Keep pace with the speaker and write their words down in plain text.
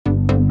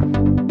Hi,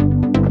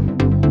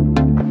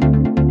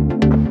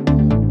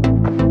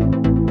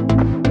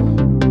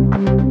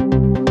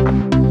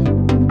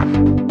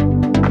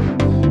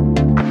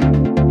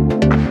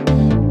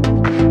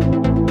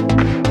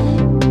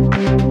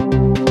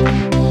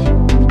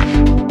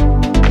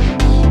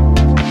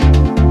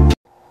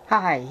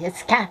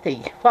 it's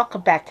Kathy.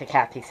 Welcome back to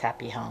Kathy's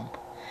Happy Home.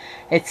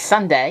 It's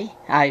Sunday.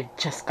 I've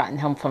just gotten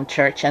home from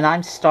church and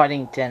I'm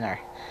starting dinner.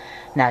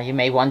 Now you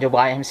may wonder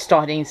why I'm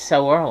starting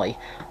so early,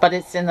 but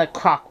it's in the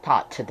crock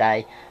pot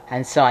today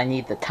and so I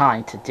need the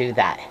time to do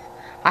that.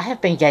 I have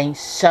been getting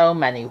so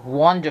many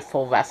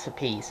wonderful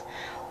recipes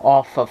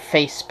off of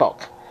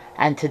Facebook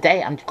and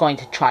today I'm going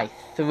to try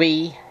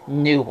 3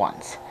 new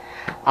ones.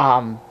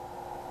 Don't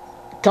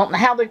know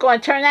how they're going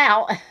to turn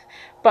out,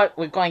 but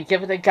we're going to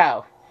give it a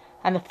go.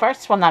 And the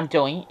first one I'm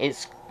doing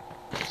is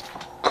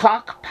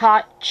crock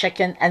pot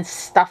chicken and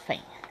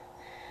stuffing.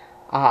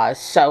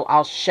 So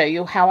I'll show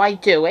you how I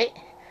do it,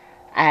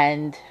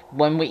 and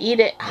when we eat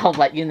it, I'll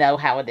let you know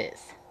how it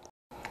is.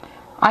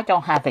 I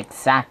don't have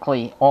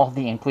exactly all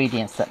the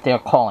ingredients that they're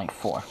calling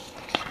for.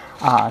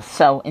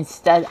 So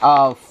instead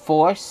of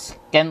 4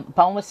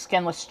 boneless,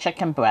 skinless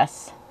chicken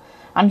breasts,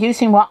 I'm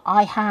using what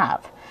I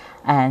have.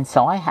 And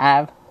so I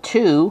have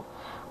 2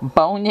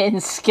 bone-in,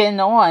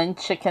 skin-on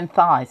chicken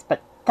thighs,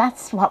 but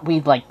that's what we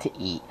like to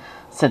eat,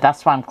 so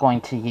that's what I'm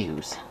going to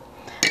use.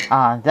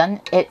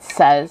 Then it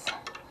says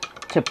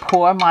to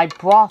pour my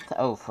broth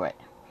over it.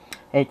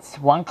 It's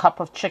 1 cup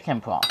of chicken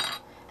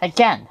broth.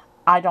 Again,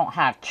 I don't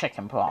have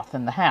chicken broth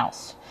in the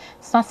house.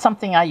 It's not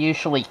something I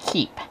usually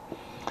keep.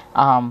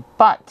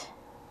 But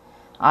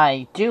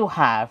I do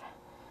have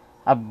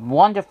a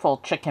wonderful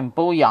chicken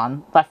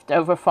bouillon left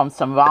over from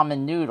some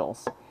ramen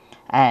noodles.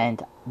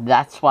 And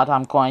that's what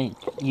I'm going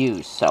to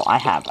use. So I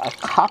have a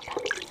cup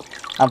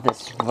of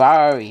this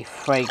very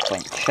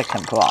fragrant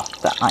chicken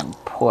broth that I'm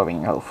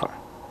pouring over.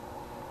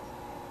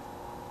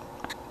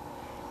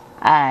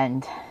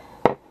 And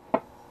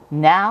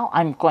now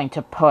I'm going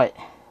to put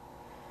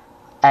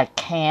a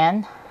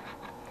can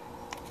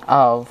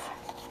of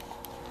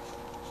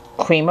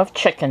cream of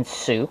chicken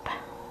soup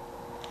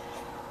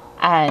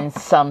and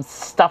some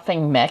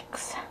stuffing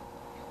mix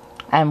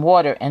and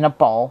water in a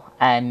bowl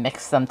and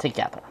mix them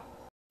together.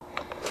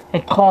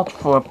 It called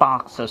for a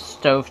box of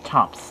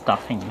stovetop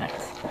stuffing mix,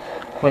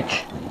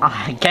 which,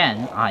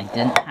 again, I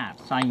didn't have.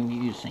 So I'm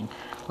using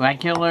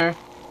regular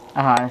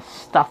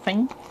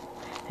stuffing.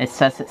 It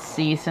says it's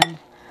seasoned,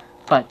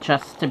 but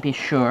just to be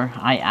sure,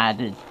 I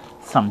added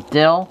some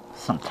dill,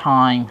 some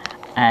thyme,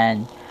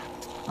 and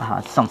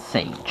some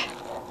sage.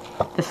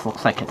 This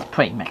looks like it's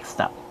pretty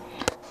mixed up.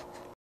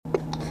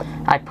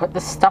 I put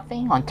the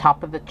stuffing on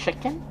top of the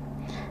chicken,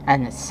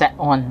 and it's set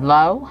on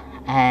low,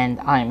 and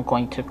I'm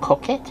going to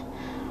cook it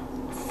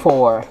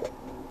for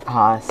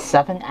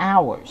 7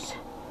 hours.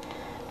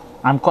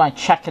 I'm going to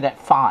check it at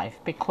 5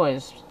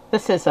 because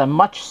this is a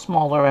much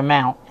smaller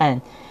amount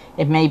and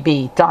it may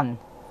be done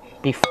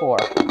before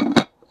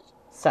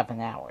 7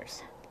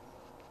 hours.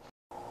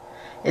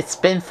 It's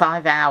been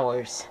 5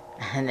 hours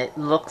and it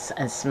looks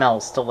and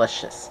smells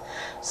delicious.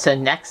 So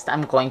next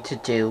I'm going to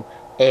do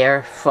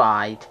air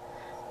fried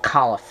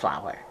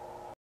cauliflower.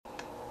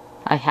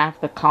 I have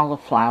the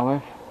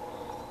cauliflower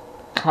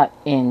cut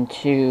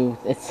into,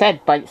 it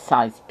said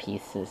bite-sized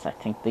pieces. I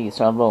think these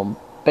are a little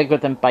bigger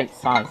than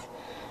bite-sized,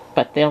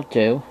 but they'll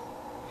do.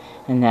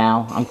 And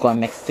now I'm going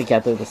to mix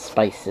together the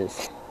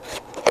spices.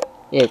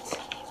 It's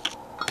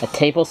a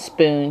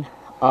tablespoon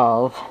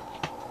of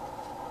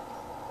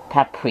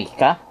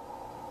paprika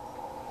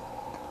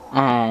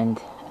and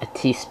a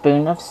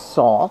teaspoon of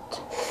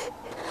salt,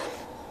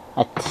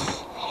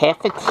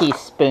 half a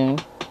teaspoon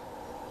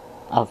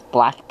of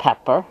black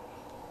pepper,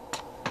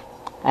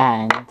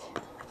 and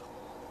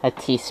a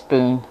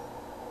teaspoon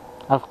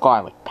of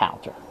garlic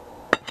powder.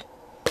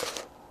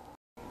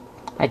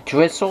 I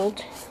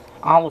drizzled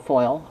olive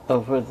oil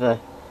over the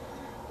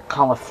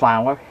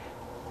cauliflower,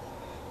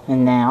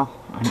 and now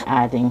I'm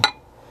adding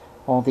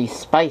all these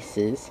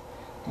spices,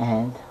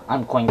 and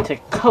I'm going to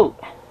coat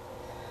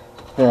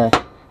the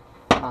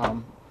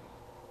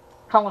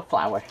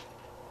cauliflower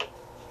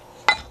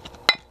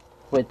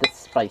with the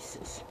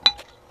spices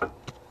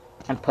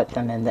and put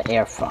them in the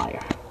air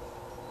fryer.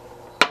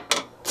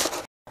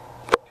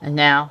 And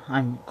now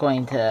I'm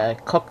going to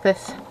cook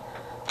this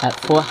at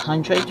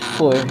 400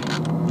 for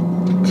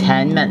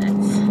 10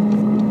 minutes.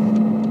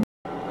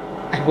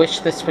 I wish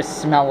this was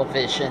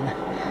smell-o-vision.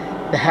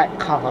 That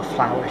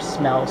cauliflower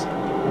smells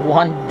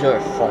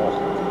wonderful.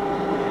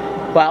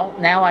 Well,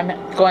 now I'm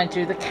going to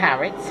do the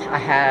carrots. I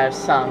have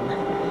some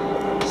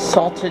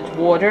salted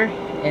water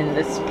in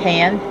this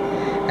pan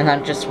and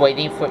I'm just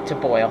waiting for it to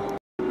boil.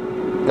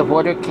 The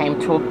water came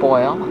to a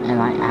boil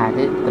and I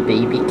added the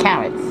baby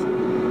carrots.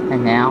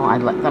 And now I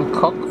let them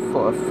cook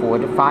for 4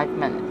 to 5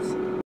 minutes.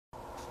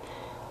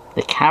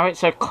 The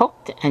carrots are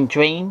cooked and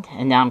drained,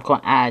 and now I'm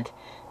going to add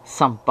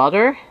some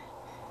butter,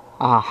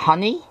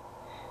 honey,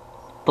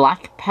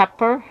 black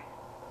pepper,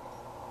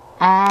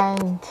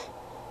 and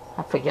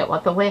I forget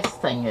what the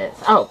last thing is.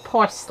 Oh,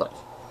 parsley.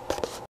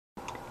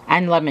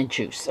 and lemon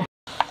juice.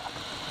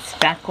 It's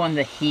back on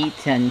the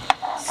heat, and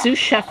Sous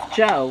Chef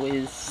Joe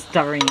is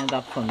stirring it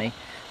up for me.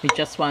 We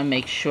just want to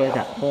make sure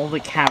that all the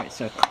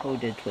carrots are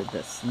coated with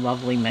this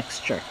lovely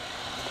mixture.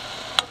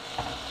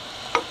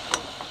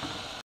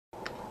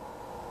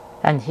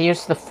 And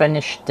here's the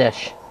finished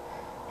dish.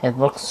 It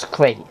looks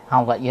great.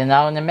 I'll let you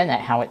know in a minute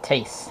how it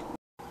tastes.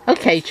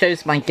 Okay,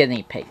 Joe's my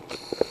guinea pig.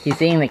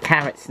 He's eating the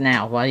carrots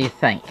now. What do you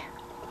think?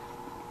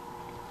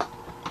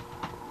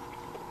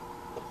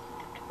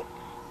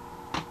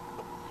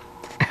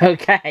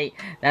 Okay,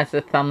 that's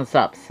a thumbs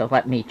up, so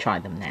let me try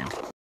them now.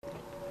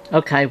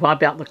 Okay, what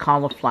about the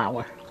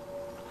cauliflower?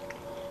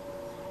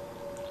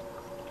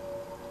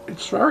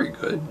 It's very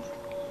good.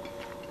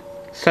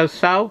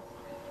 So-so?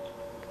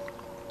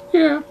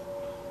 Yeah.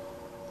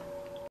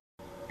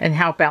 And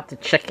how about the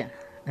chicken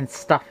and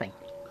stuffing?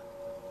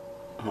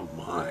 Oh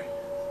my.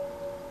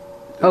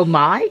 Oh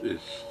my?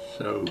 It's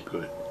so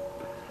good.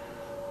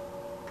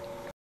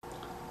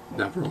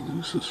 Never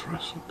lose this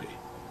recipe.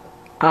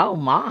 Oh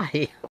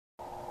my.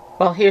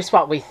 Well, here's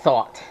what we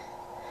thought.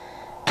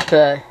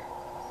 The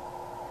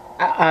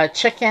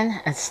chicken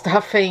and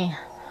stuffing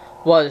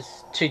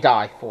was to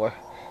die for.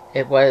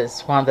 It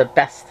was one of the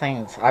best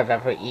things I've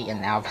ever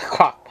eaten out of a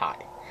crock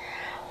pot.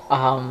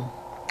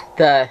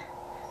 The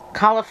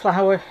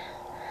cauliflower,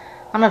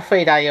 I'm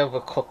afraid I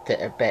overcooked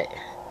it a bit.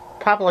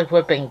 Probably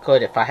would have been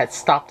good if I had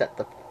stopped at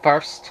the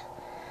first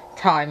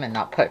time and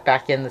not put it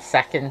back in the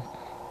second.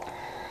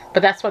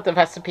 But that's what the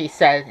recipe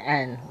said,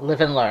 and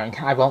live and learn.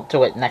 I won't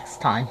do it next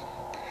time.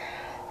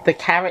 The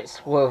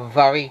carrots were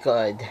very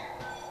good.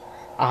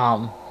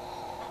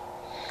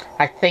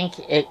 I think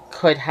it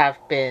could have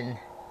been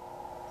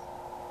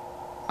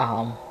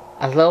a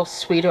little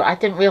sweeter. I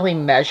didn't really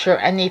measure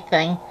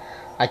anything.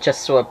 I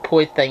just sort of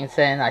poured things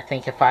in. I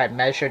think if I had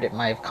measured, it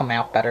might have come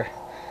out better.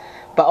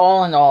 But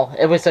all in all,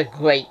 it was a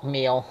great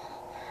meal.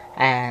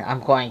 And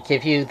I'm going to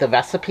give you the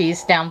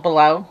recipes down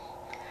below.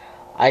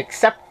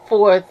 Except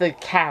for the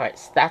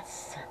carrots.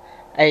 That's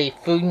a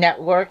Food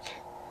Network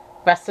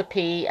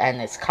recipe and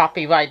it's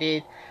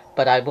copyrighted.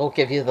 But I will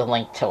give you the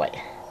link to it.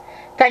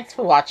 Thanks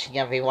for watching,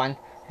 everyone.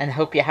 And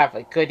hope you have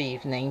a good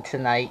evening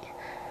tonight.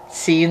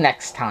 See you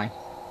next time.